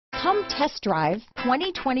Come test drive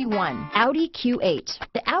 2021 Audi Q8.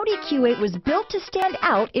 The Audi Q8 was built to stand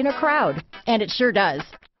out in a crowd, and it sure does.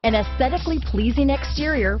 An aesthetically pleasing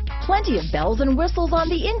exterior, plenty of bells and whistles on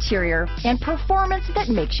the interior, and performance that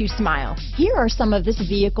makes you smile. Here are some of this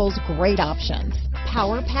vehicle's great options: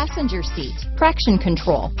 power passenger seat, traction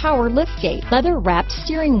control, power liftgate, leather-wrapped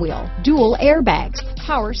steering wheel, dual airbags,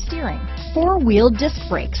 power steering, four-wheel disc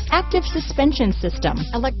brakes, active suspension system,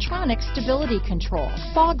 electronic stability control,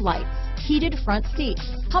 fog lights, heated front seats,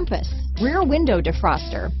 compass, rear window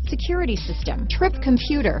defroster, security system, trip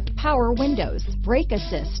computer, power windows, brake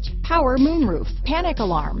assist, power moonroof, panic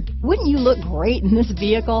alarm. Wouldn't you look great in this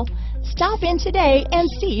vehicle? Stop in today and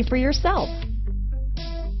see for yourself.